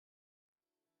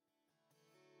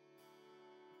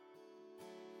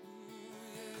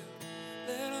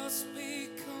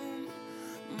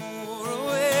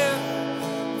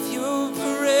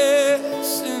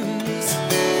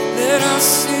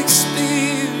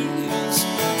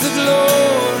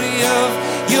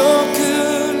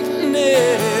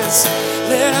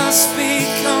us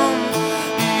become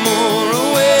more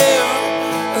aware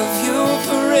of your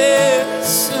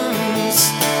presence.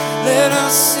 Let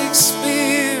us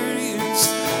experience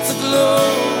the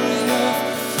glory of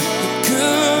your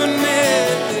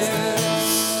goodness.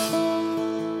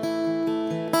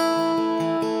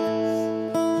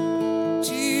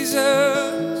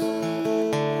 Jesus,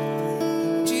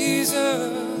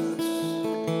 Jesus.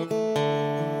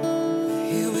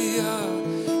 Here we are,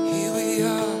 here we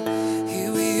are,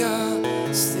 here we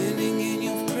are, standing in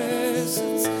your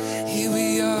presence. Here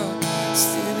we are,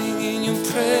 standing in your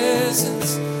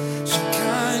presence.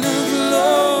 Shekinah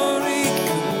glory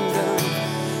come down,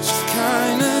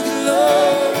 Shekinah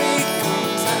glory come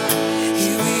down.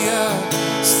 Here we are,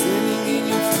 standing in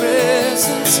your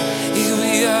presence. Here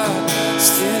we are,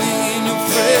 standing in your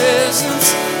presence.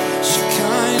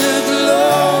 Shekinah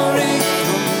glory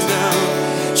come down,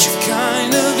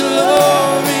 Shekinah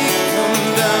glory come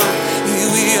down.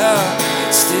 Here we are,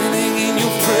 standing in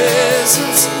your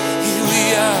presence. Here we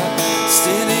are,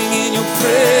 standing in your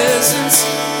presence.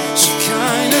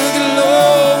 Shekinah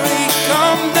glory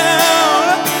come down.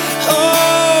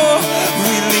 Oh,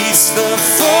 release the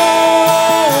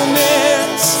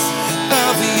fullness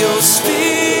of your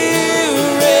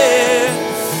spirit.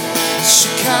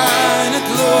 Shekinah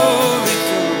glory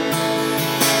come,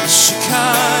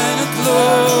 Shekinah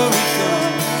glory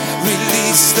come.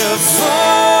 Release the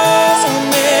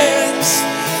fullness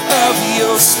of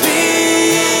your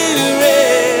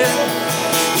spirit.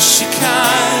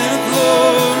 Shekinah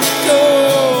glory go,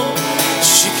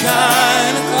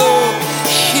 Shekinah glory.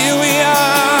 Here we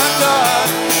are, God.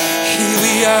 Here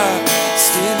we are,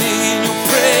 standing in your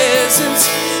presence.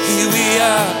 Here we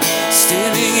are,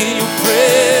 standing in your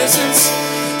presence.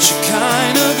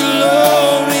 Shekinah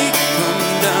glory come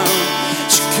down,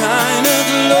 Shekinah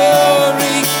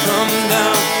glory come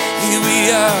down. Here we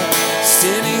are,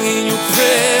 standing in your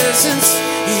presence.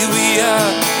 Here we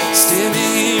are,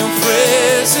 standing in your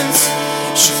presence.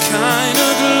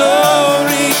 Shekinah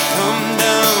glory come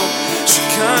down,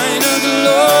 Shekinah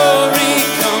glory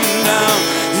come down.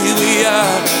 Here we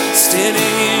are,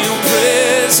 standing in your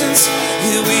presence.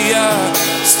 Here we are,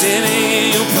 standing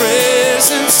in your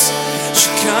presence.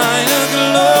 Shekinah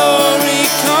glory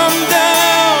come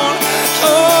down.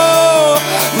 Oh,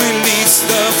 release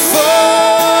the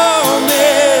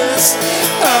fullness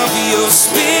of your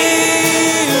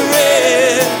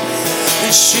spirit.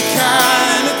 And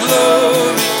Shekinah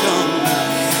glory come,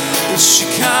 and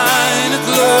Shekinah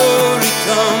glory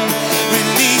come.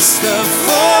 Release the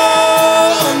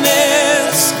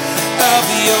fullness of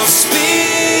your spirit.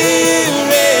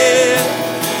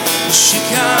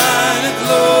 Shekinah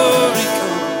glory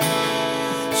come,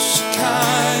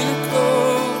 Shekinah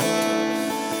glory come.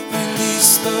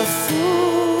 Release the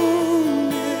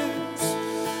fullness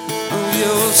of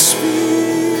your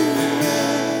spirit.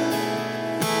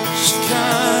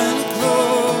 Shekinah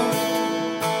glory,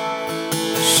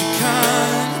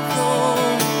 Shekinah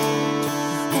glory.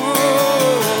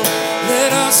 Oh,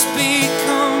 let us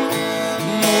become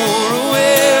more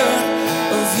aware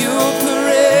of your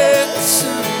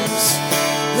presence.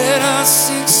 Let us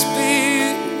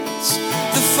experience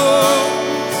the full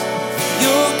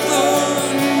your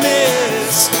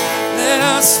goodness. Let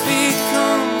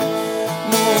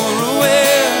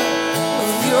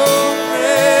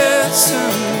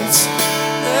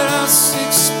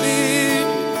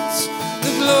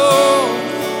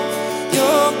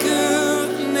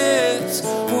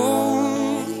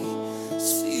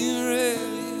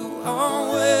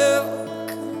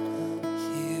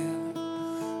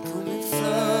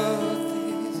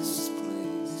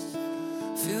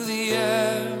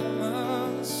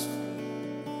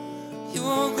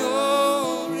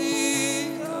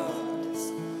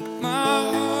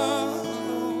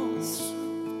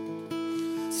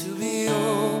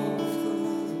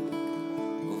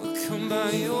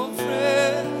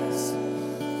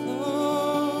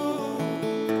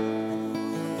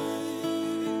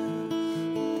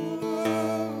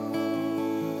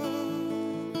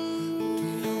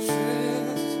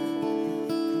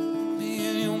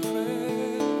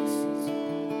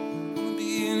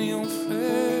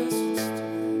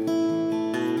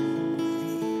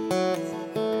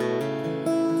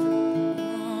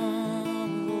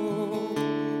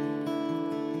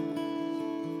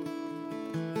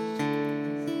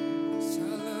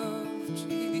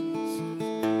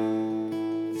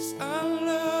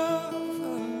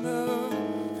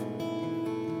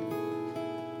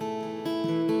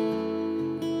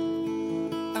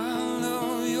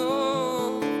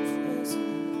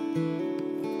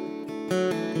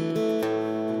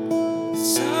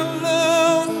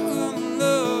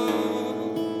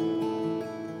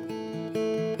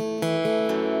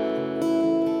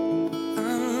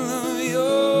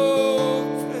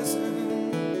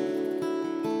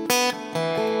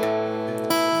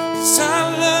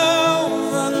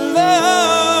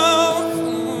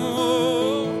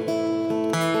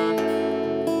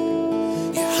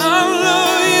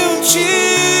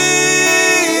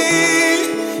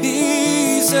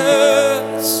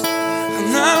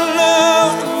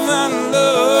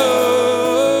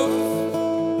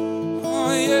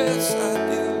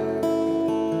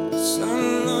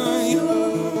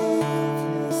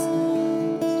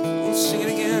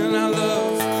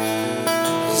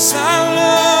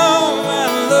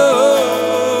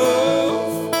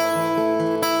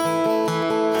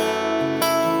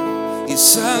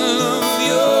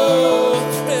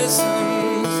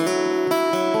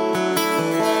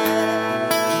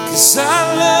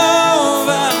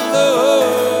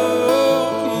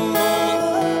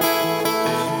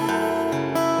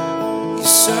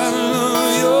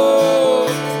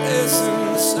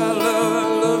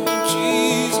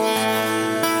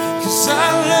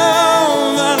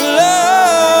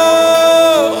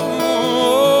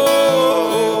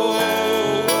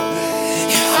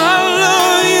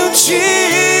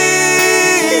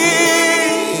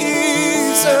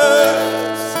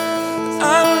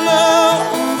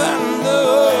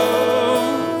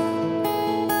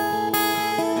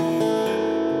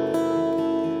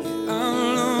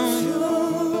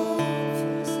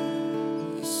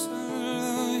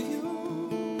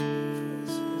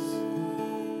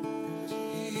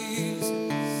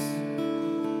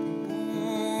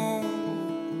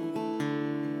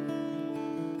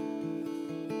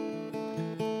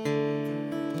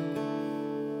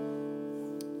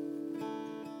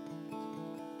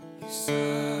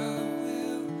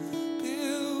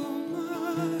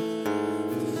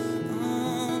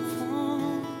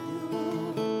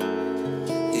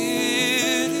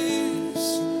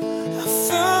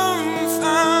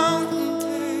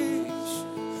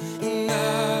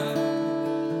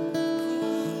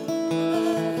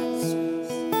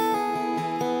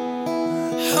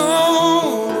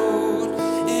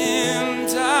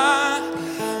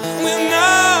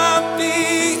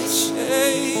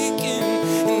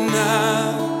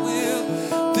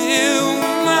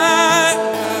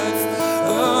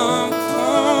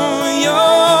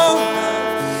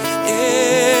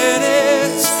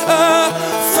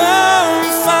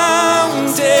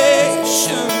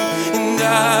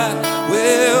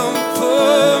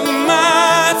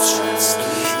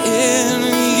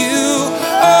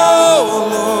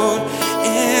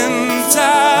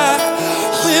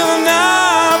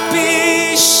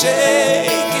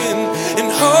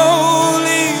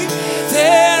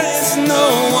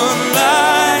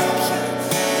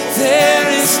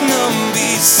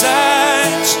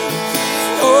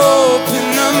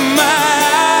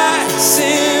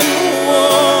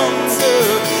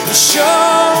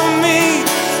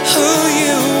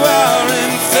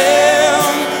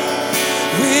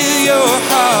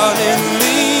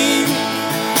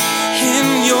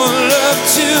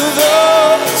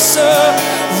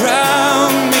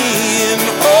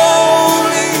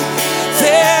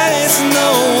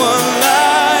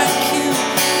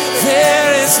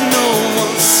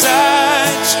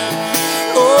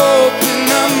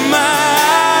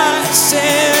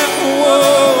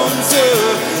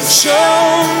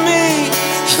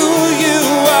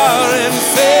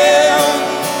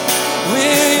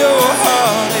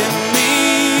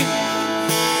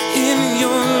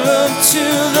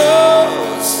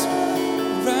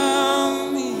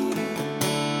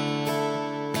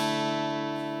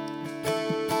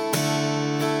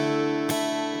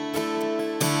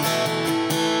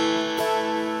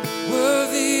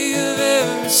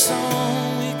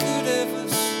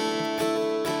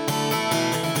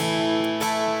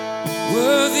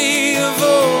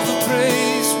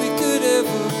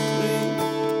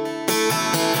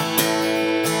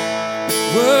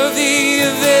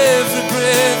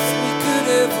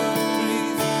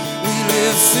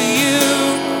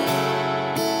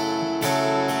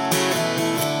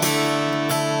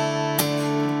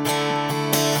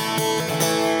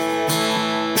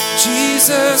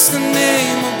Jesus, the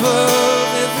name above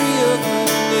every other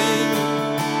name.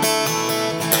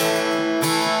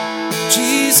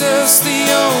 Jesus, the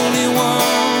only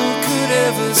one who could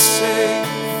ever save.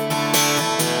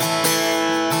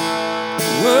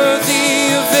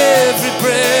 Worthy of every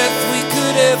breath we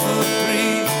could ever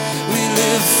breathe. We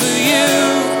live for you.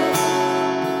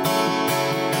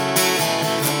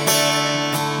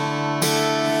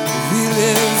 We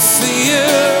live for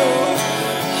you.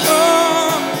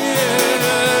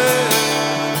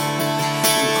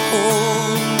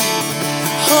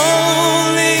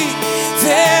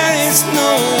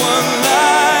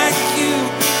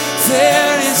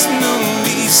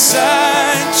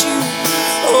 Beside you,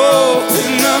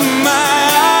 open up up my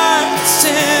eyes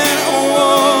in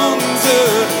wonder.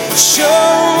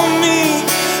 Show me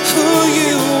who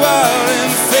you are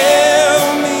and fill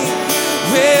me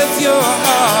with your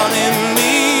heart and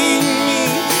lead me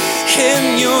in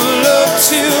your love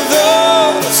to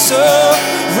those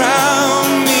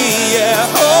around me. Yeah,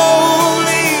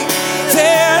 holy,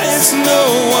 there is no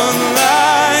one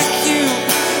like you.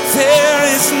 There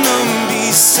is none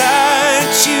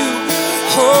beside you.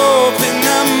 Open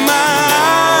up my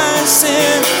eyes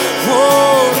in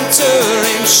wonder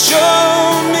and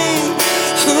show me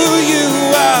who you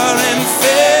are and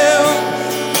fill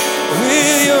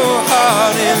with your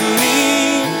heart and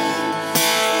lead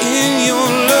in your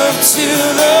love to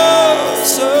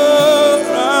those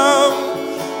around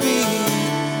me.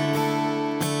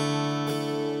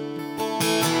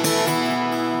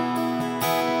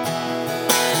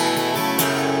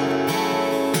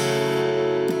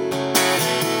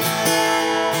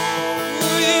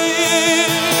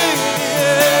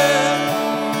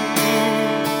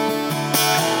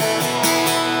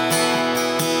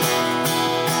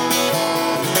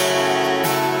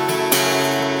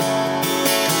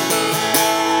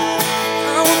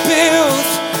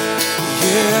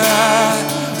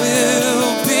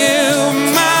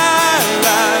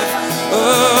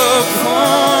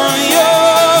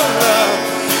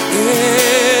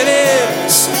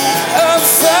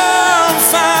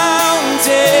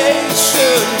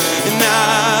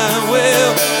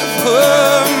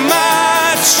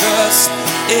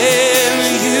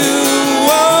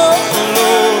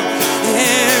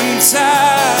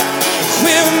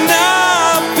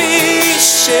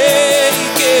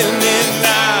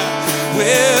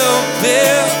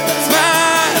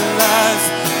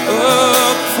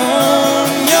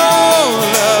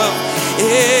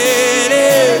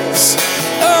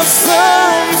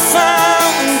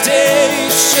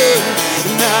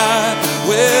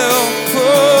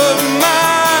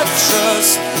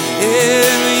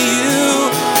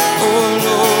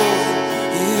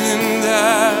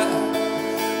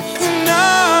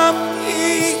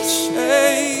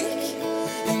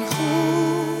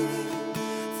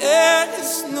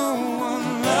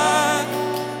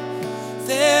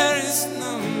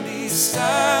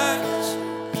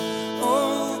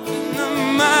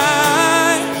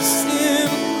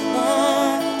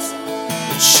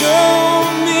 Show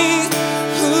me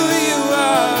who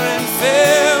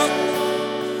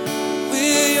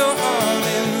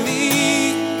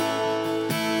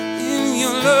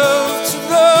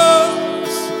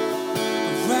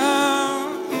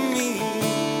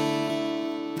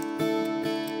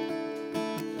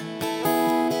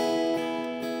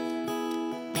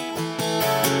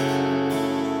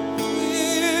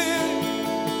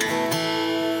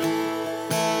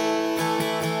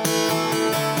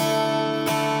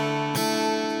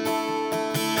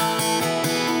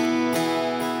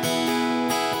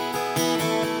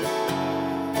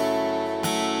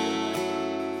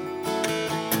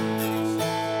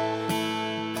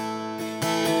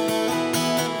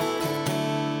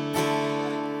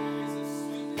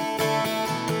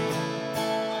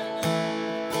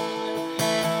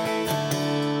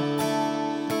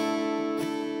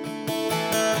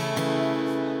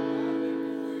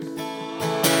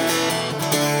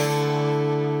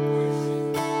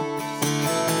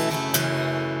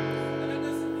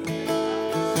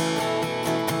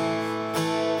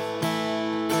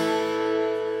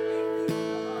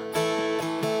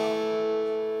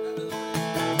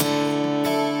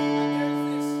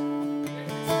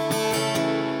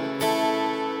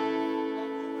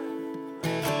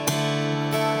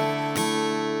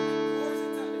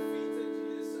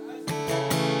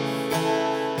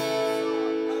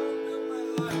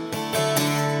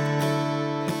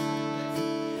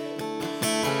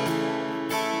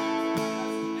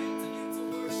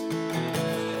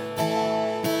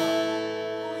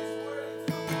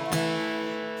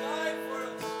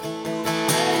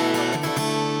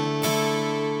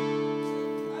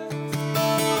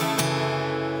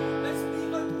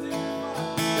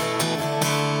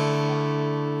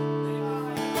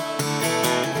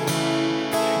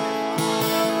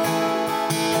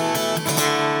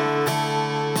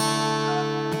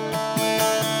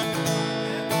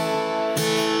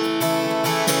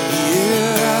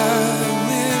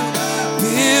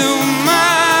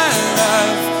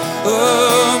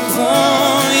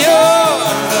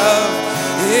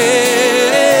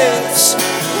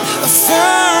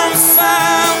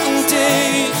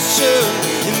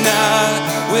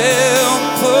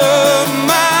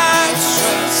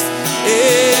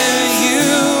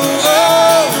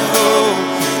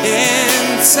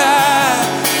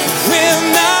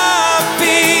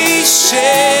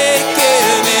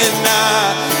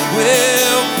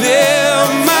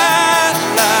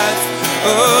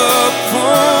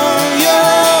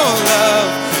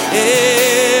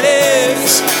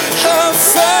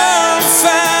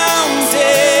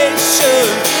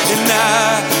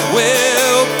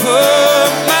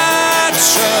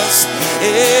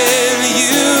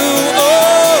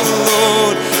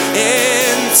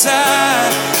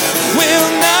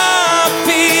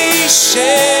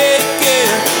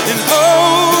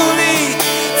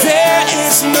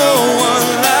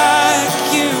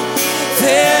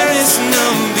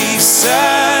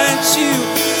beside you.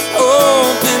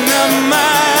 Open up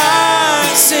my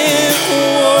eyes in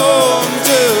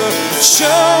wonder.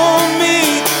 Show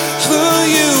me who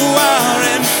you are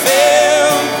and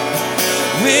fill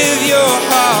with your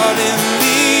heart and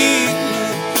lead me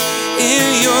in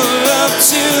your love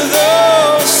to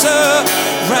those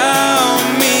around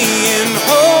me. And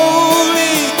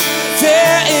holy,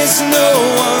 there is no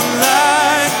one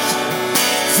like you.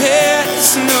 There is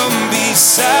none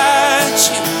beside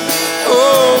you.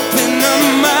 Open up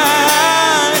my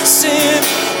eyes in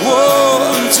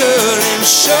wonder and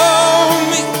show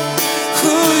me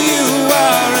who you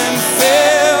are and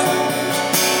fill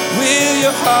with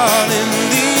your heart and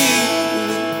lead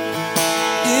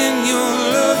in your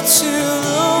love to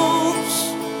those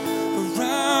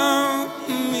around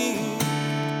me.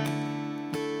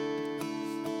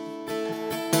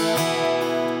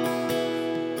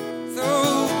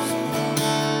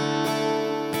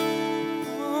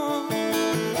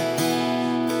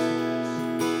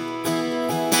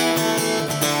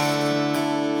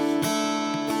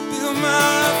 Build my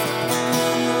life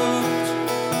upon yours.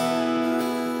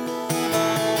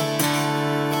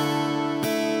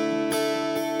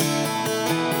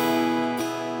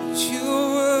 You're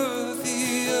worthy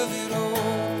of it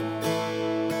all.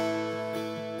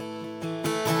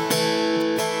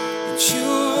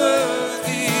 You're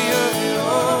worthy of it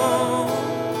all.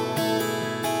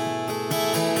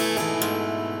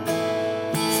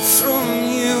 From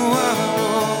you are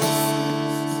all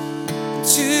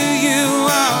things, to you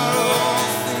are all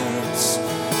things.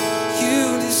 You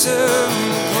deserve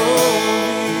the glory.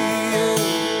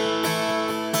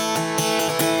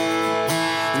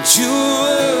 And you're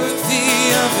worthy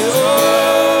of it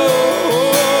all.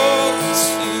 Yes,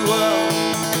 you are.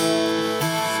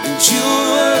 And you're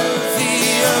worthy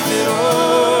of it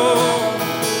all.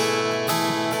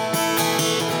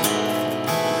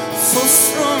 For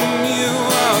from you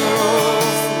are all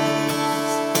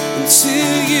things, and to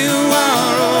you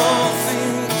are all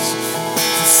things.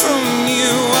 For from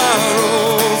you are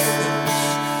all things,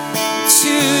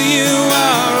 to you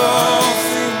are all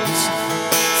things.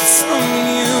 For from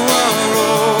you are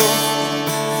all things,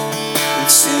 and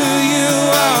to you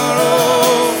are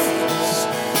all things.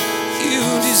 You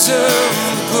deserve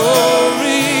the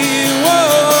glory.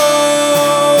 Whoa.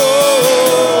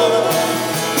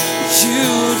 You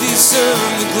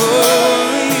deserve the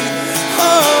glory.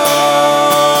 Oh,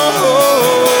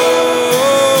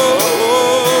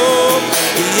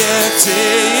 yeah,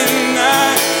 day and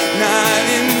night, night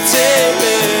and day,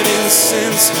 let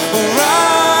incense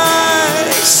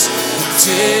arise.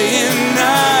 Day and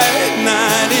night,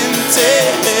 night and day,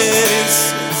 let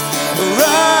incense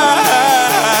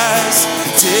arise.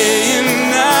 Day and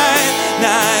night,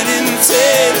 night and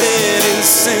day, let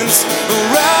incense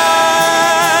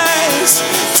arise.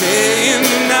 Day and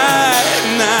night,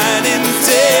 night and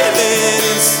day, let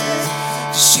incense.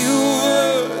 'Cause you're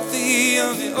worthy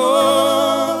of it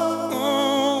all.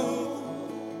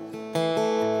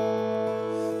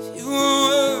 You're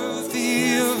worthy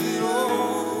of it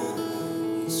all.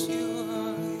 Yes, you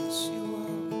are, yes, you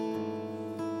are.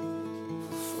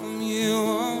 From you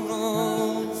are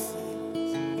all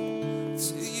things,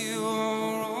 to you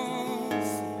are all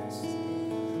things.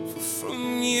 For from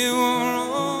you are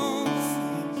all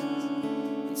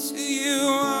things, to you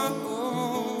are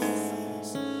all things.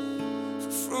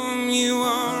 For from you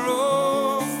are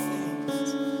all things,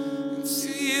 and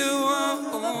to you are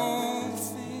all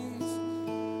things.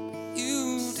 You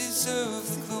deserve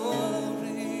the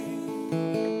glory.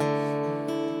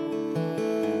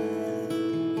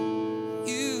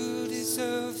 You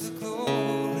deserve the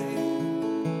glory.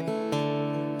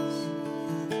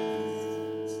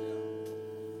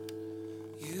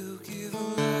 You give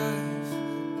life.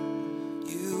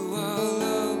 You are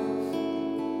love.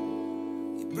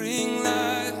 You bring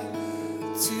light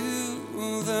to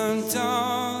the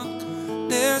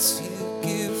darkness. You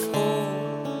give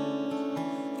hope.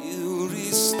 You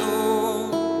restore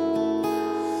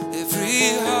every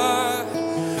heart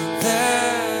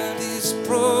that is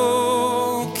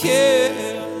broken.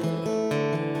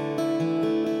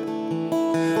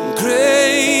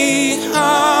 Great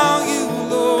are you,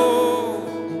 Lord.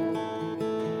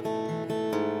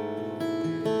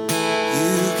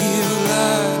 You give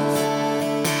life.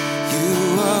 You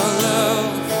are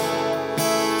love.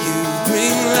 You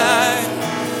bring light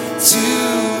to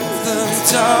the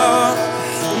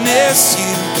darkness.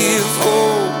 You give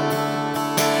hope.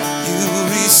 You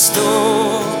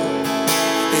restore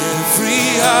every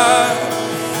heart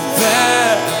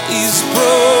that is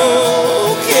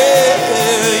broken.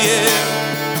 Yeah.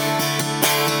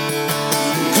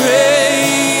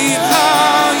 Great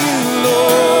are you,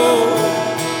 Lord.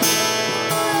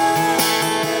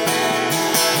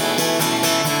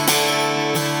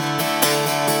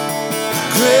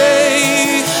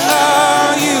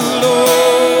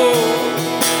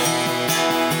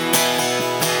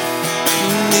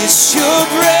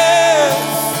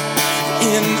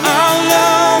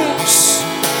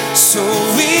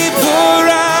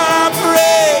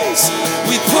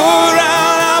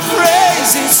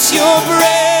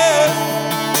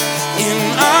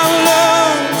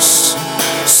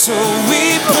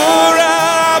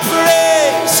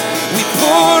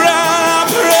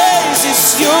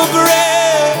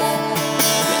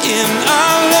 in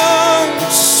our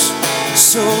lungs.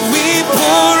 So we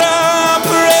pour our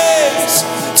praise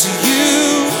to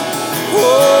you,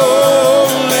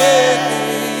 holy.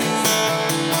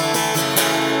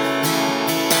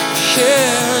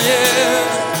 Yeah, yeah.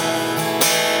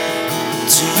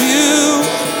 To you,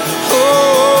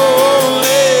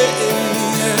 holy.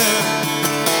 Yeah.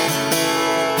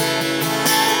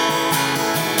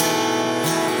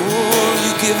 Oh,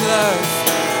 you give life.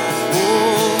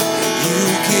 Oh, you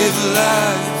give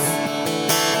life.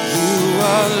 You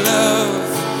are love.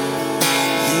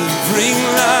 You bring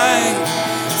light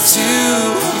to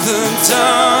the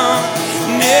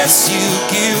darkness. You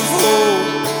give hope.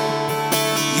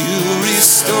 You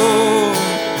restore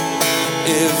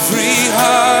every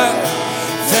heart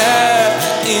that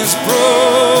is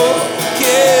broken.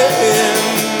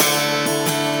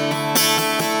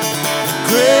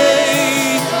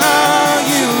 Great are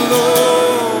you,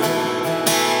 Lord.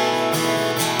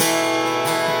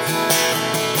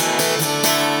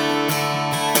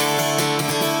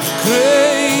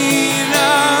 Great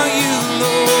are you,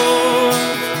 Lord.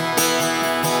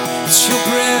 It's your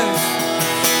breath,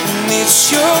 and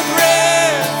it's your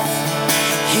breath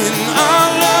in our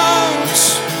lungs.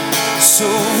 So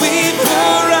we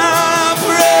pour our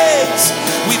praise,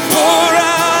 we pour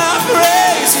our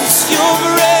praise. It's your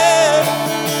breath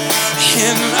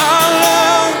in our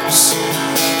lungs.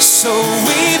 So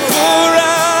we pour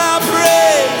our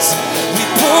praise, we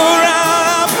pour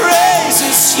our praise.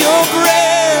 It's your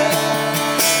breath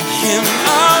in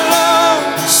our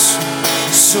lungs.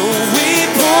 So we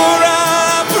pour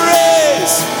our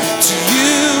praise to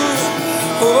you,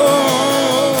 holy.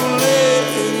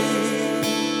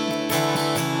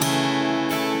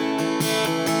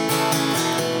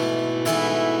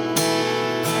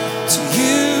 To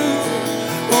you,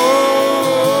 holy.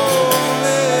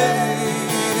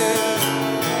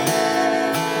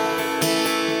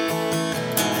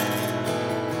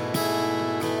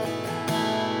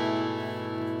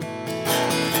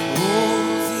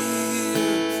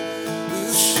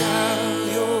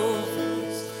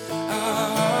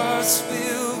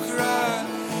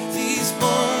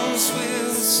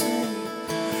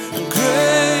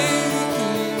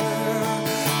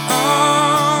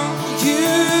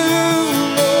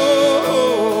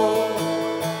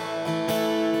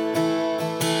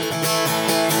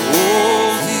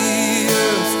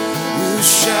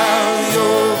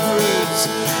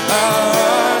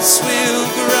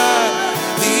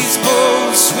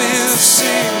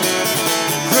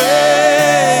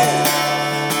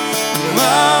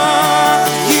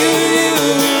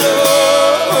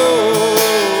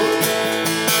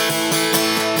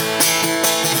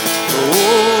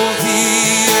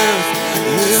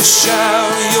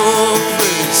 Shout your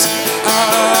praise,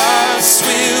 our hearts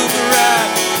will cry,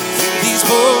 these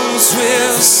bones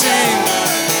will sing.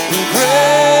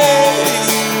 Great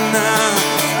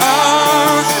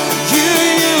are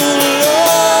you,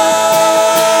 Lord.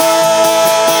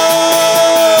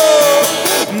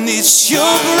 And it's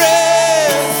your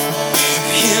breath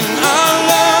in our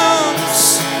lungs.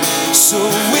 So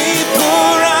we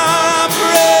pour our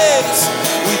praise,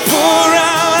 we pour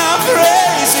out our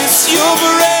praise. It's your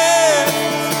breath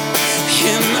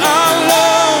in our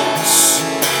lungs.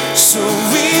 So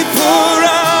we pour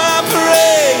our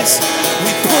praise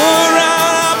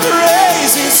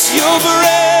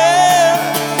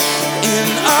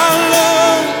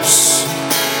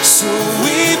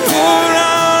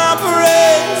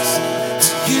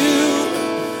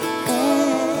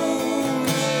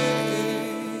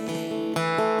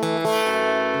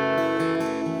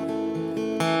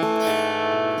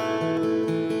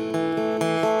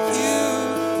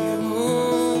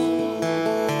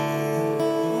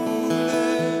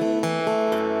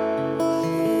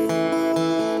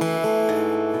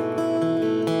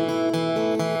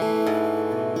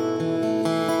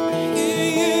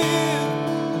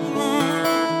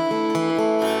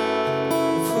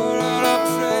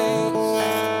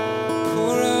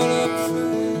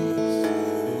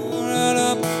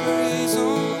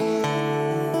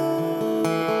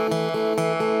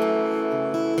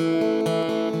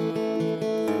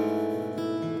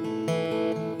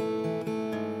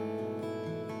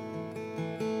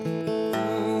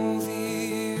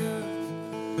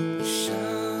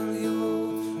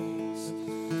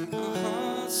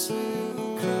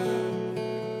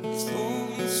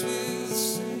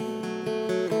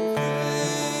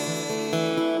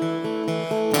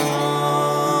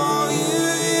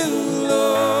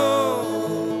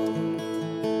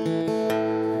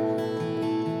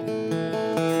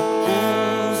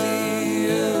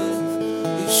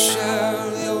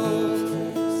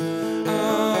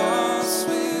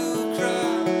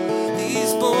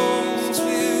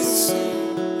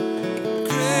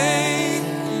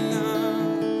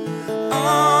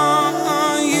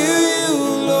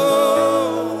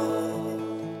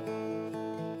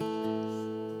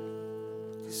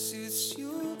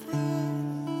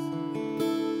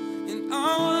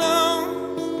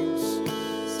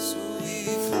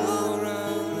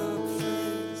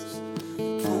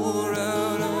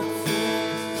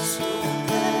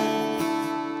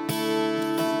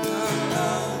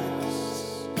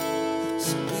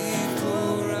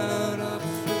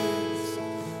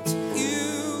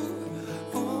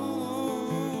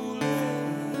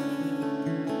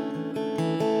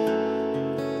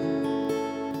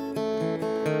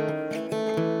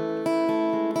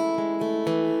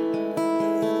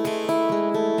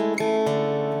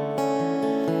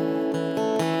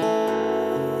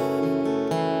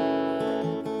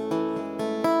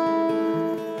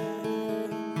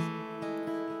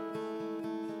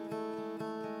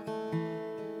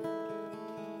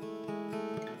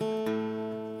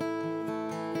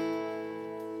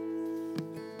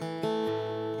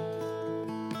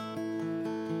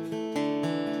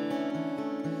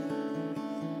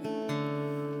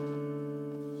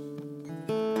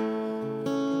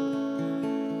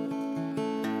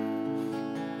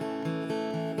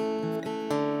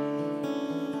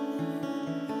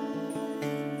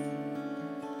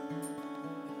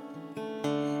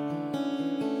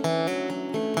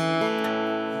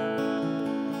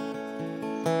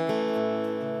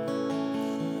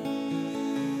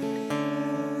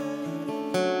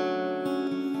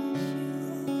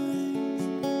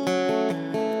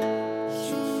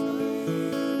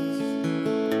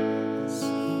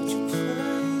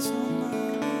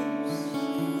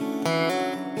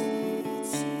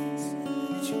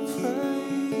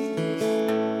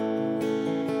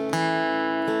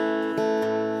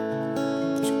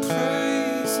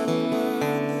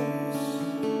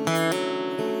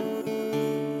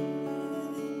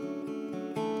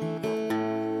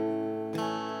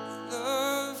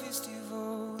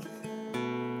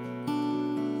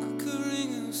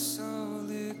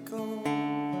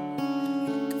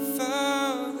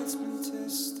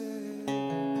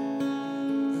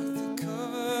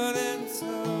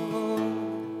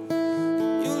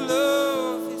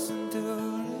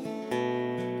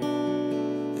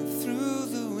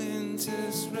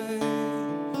winter's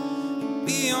rain,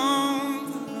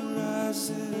 beyond the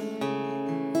horizon,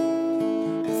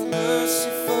 with mercy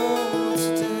for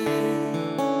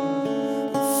today.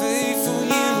 Faithful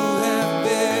you have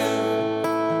been,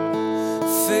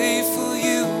 faithful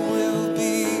you will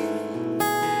be.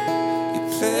 You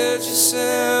pledge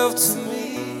yourself to me,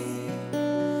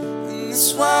 and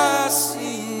that's why I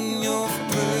sing your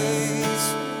praise.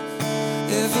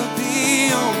 Ever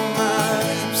be on my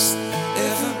lips,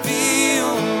 ever be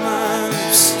on my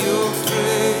lips, your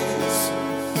praise.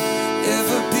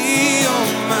 Ever be on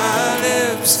my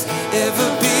lips, ever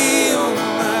be on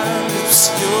my lips,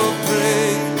 your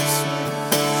praise.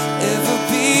 Ever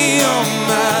be on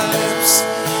my lips,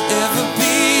 ever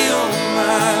be on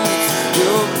my lips,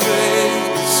 your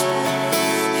praise.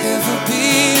 Ever be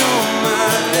on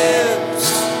my lips.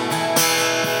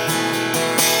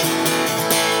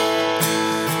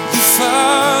 You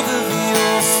father the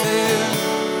orphan,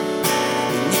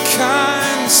 and your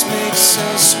kindness makes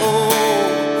us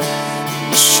whole.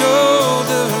 You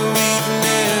shoulder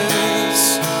weakness,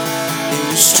 and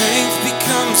your strength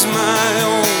becomes my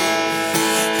own.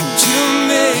 And you're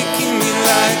making me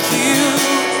like you,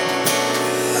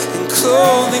 and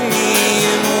clothing me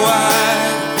in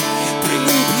white,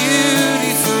 bringing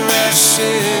beauty for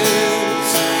ashes.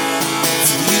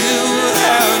 For you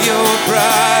have your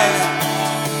bride,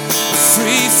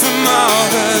 free from all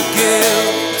her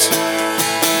guilt,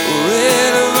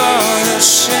 rid of all her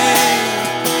shame.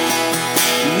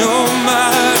 Know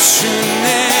much your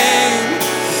name,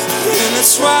 and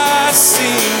that's why I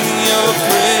sing your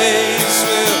praise.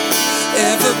 Will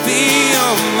ever be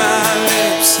on my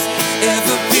lips,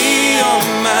 ever be on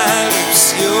my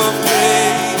lips, your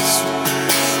praise.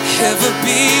 Ever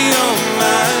be on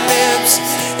my lips,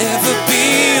 ever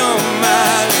be on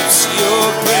my lips, your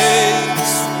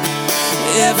praise.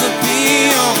 Ever be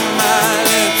on my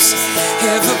lips,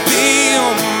 ever be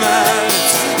on my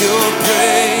lips, your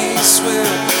praise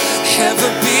will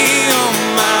ever be on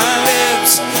my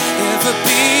lips, ever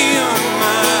be on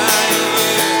my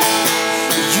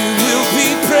lips. You will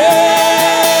be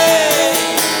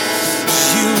praised,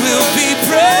 you will be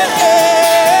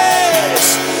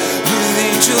praised. With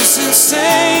angels and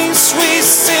saints we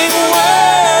sing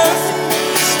worth.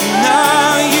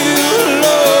 Now you,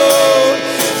 Lord,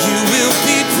 you will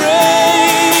be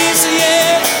praised,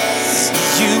 yeah.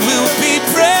 You will be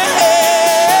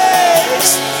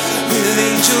praised. With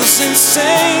angels and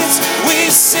saints we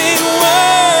sing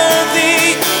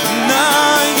worthy.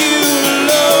 Now you,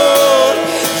 Lord,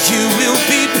 you will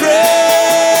be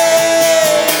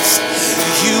praised.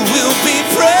 You will be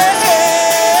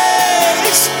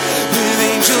praised. With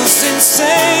angels and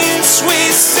saints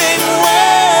we sing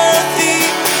worthy.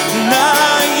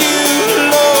 Now you,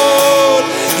 Lord,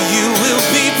 you will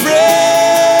be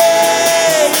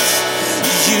praised.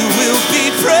 You will be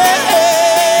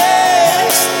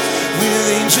praised. With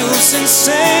angels and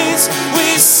saints we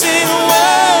sing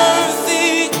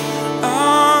worthy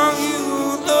are you,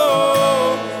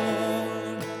 Lord.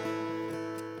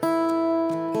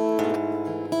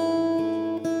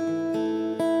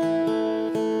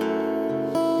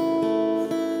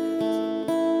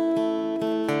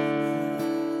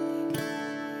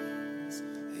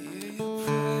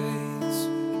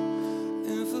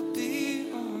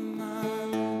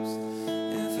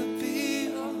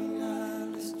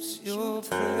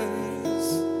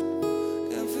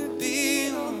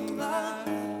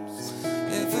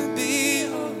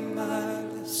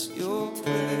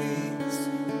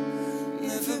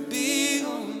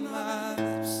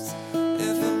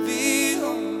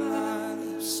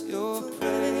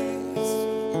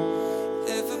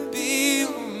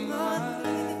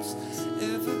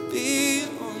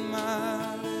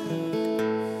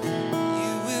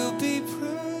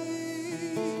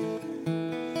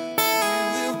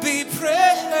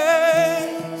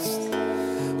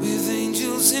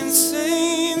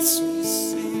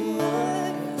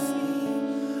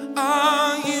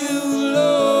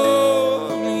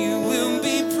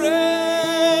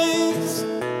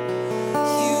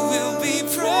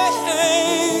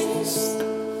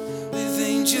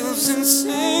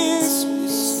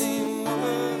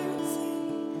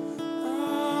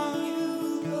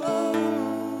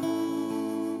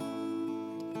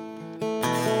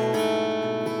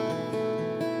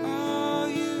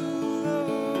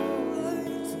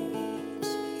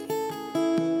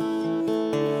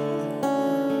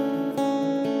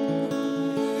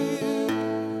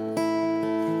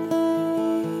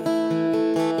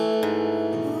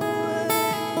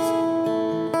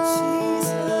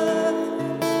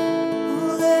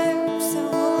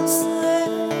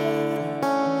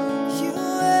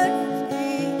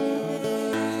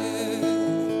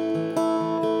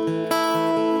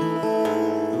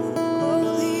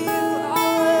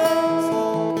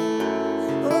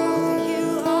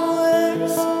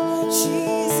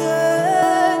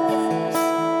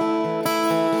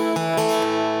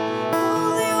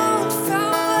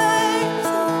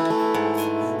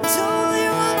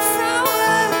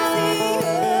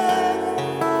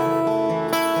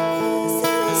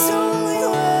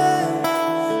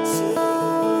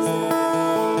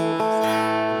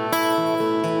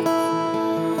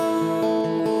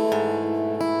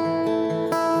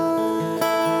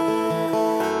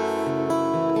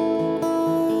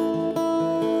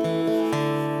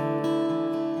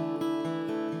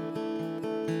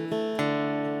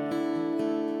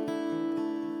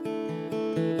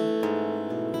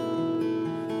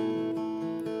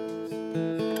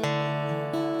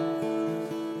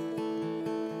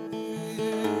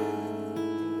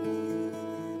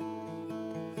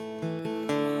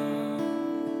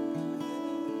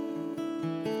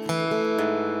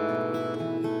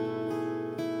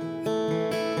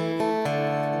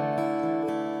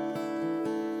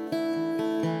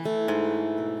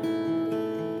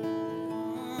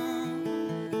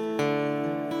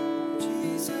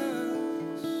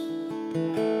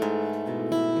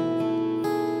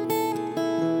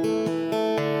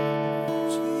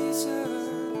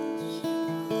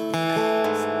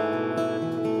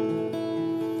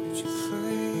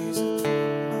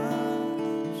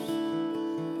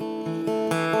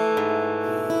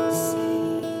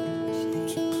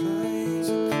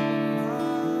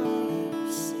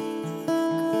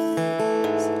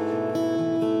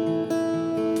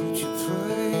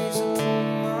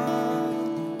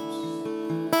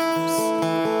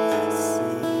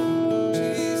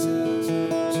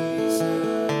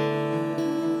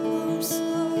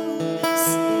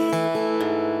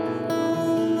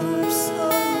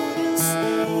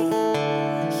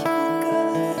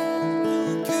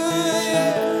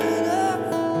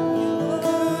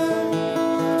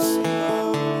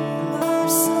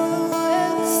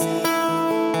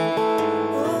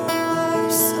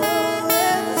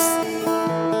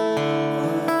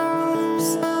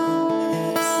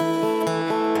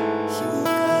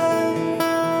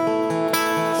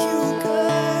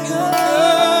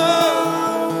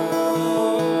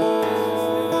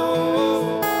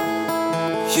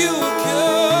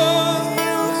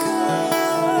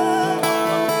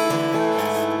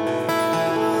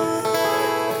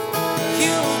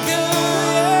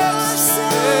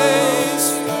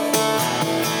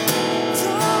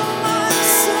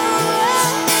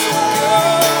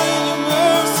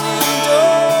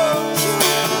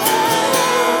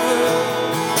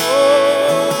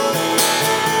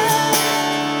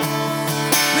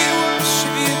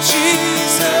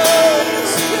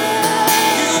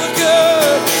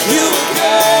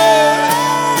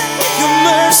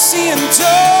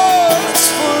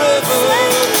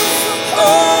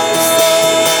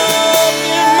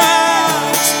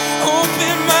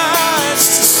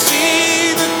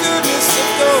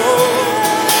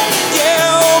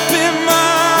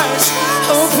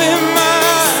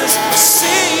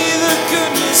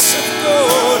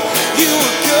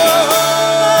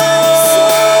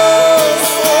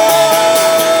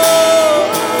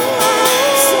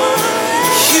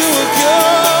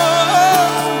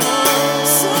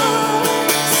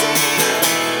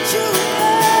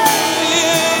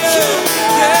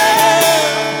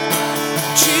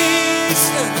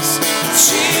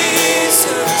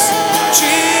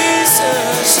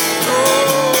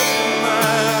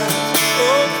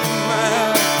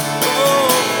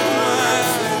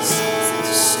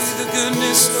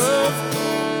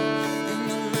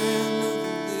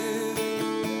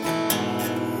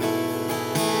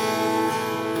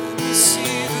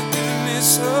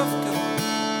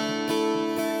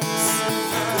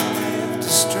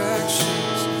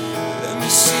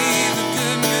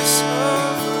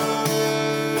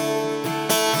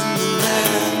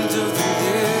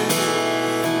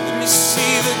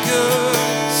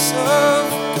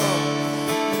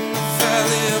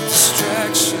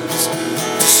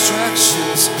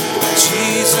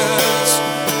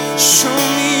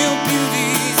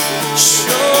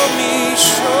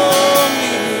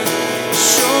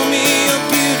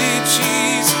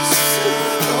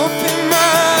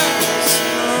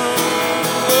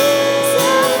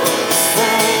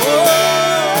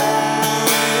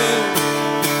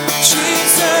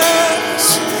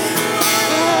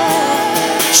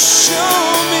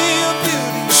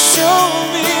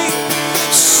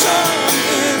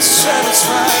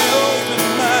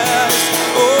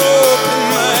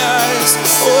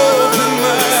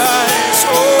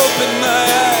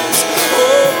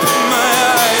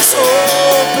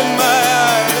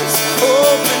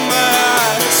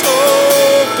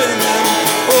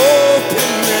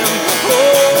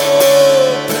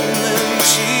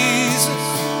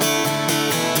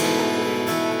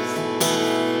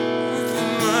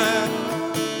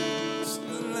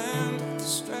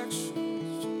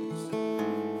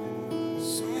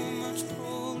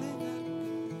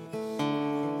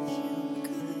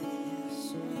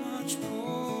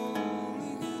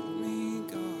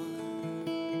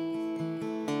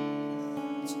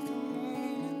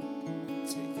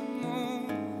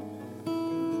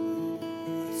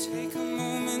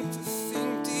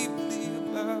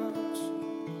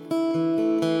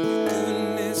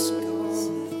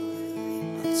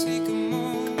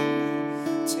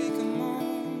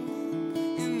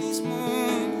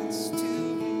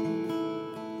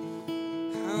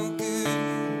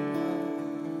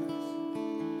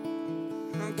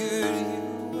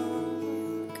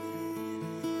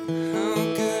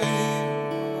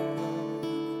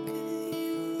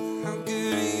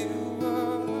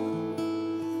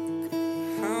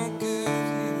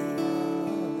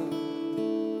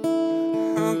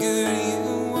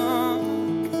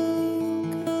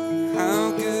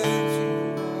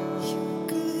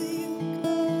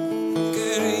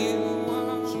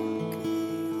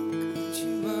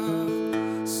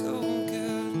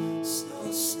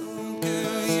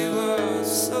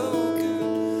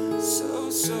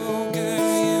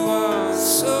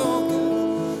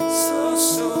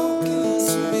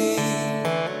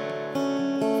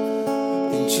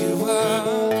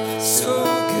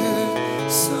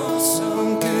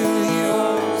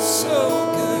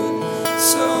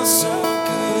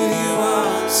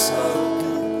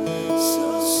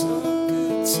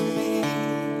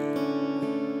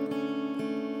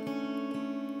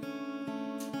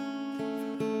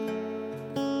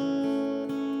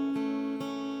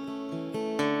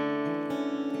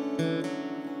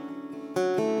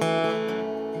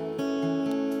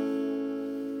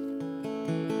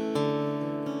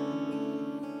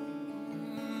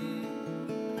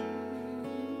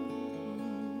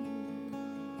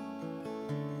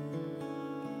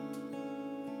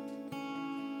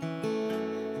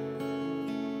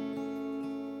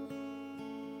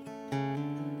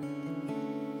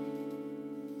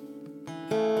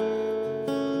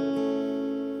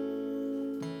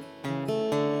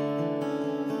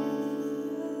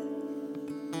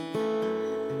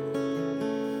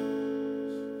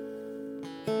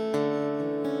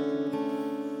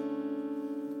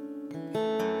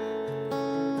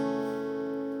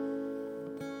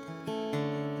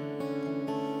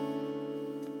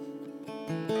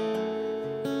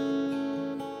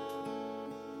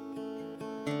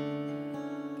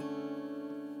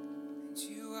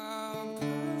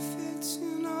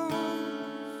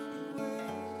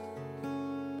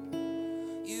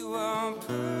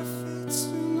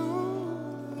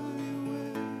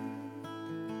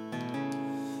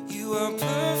 You are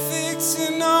perfect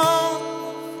in all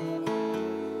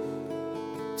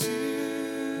to us.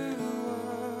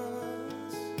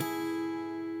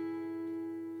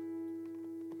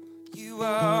 You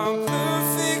are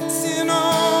perfect in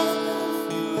all.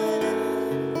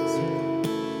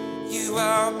 You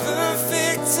are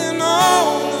perfect in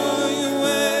all of your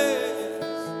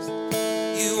ways.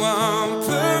 You are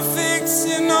perfect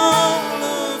in all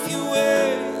of your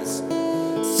ways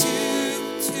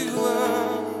to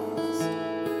us.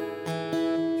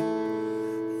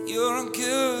 You're a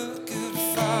good, good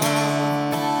Father.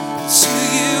 That's who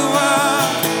you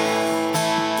are.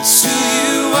 That's who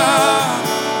you are.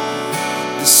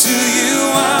 That's who you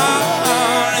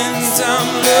are. And I'm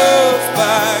loved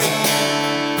by you.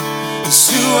 That's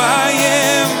who I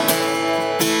am.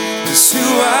 That's who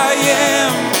I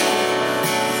am.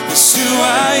 That's who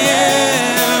I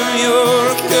am. You're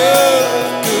a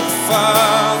good, good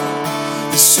Father.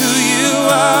 That's who you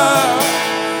are.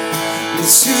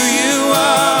 That's who you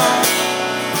are.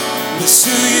 That's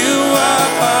who you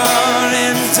are.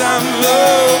 And I'm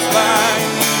loved by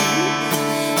you.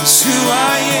 That's who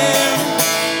I am.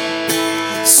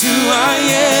 That's who I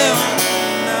am.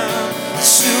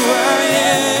 That's who I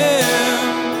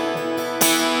am.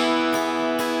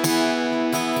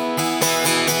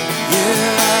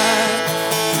 Yeah, I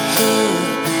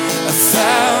heard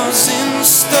 1,000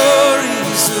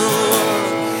 stories of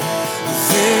what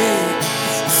they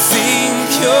think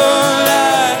you're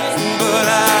like, but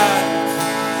I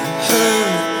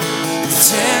heard the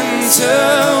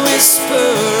tender whisper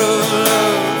of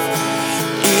love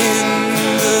in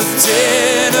the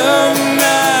dead of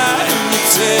night. And you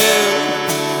tell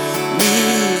me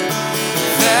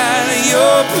that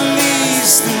you're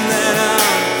pleased and that I'm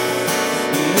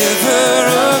never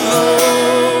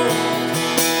alone.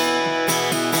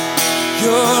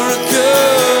 You're a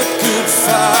good, good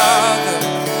Father.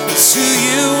 That's who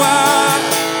you are.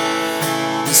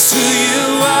 That's who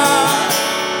you are.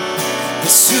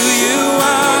 That's who you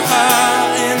are.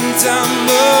 And I'm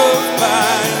loved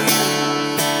by you.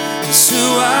 That's who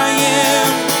I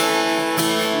am.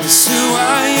 That's who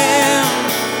I am.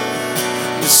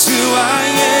 That's who I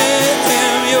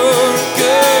am. You're a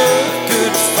good,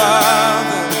 good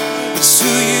Father. That's who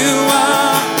you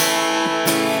are.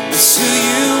 That's who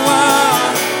you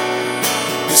are.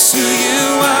 That's who you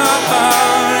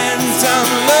are. And I'm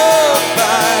loved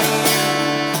by you.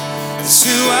 That's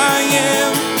who I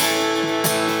am.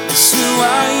 That's who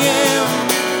I am.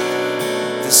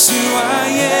 That's who I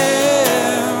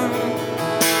am.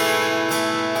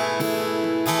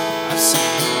 I see,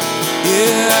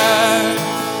 yeah,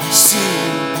 I see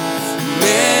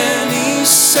many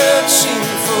searching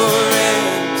for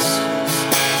answers,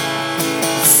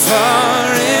 far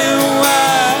and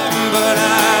wide, but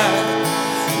I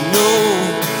know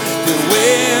that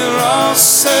we're all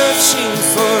searching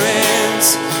for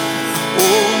answers.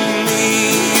 Only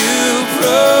you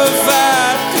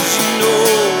provide, 'cause you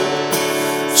know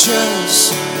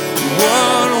just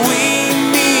what we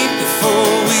need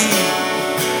before we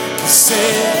can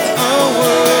say a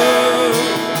word.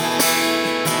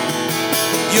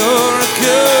 You're a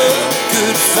good,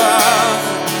 good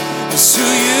Father. That's who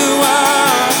you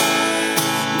are.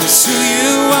 That's who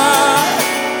you are.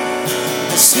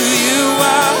 That's who you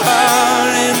are.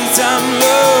 And I'm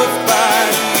loved by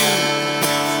you.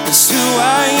 That's who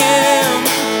I am,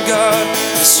 God.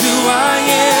 That's who I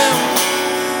am.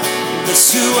 That's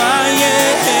who I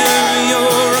am.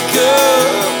 You're a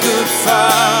good, good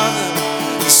Father.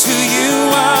 That's who you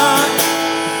are.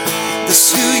 That's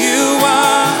who you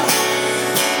are.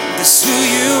 That's who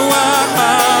you are.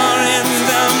 And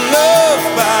I'm loved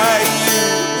by you.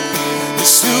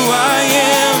 That's who I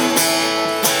am.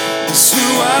 That's who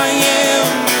I am,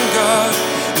 God.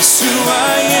 That's who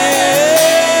I am.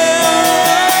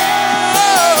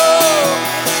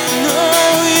 No,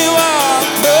 you are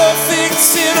perfect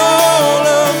in all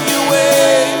of your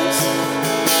ways.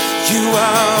 You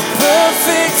are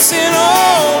perfect in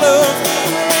all of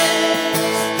your ways.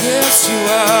 Yes, you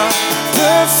are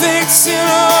perfect in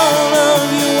all of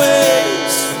your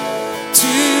ways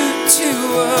to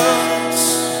us.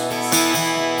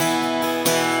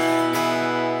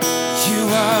 You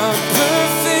are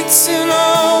perfect in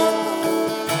all.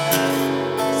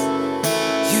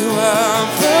 You are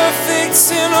perfect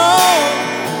in all.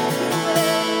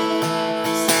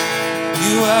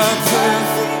 You are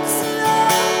perfect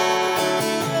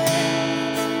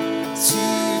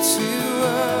to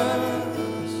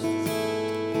us.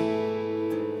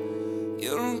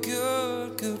 You're a good,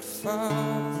 good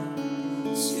Father.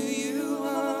 It's who you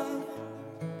are.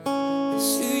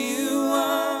 It's who you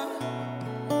are.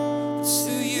 It's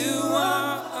who you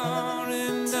are.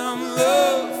 And I'm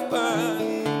loved by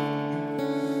you.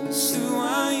 It's who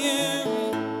I am.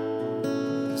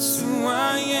 It's who I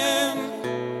am.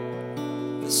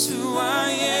 It's who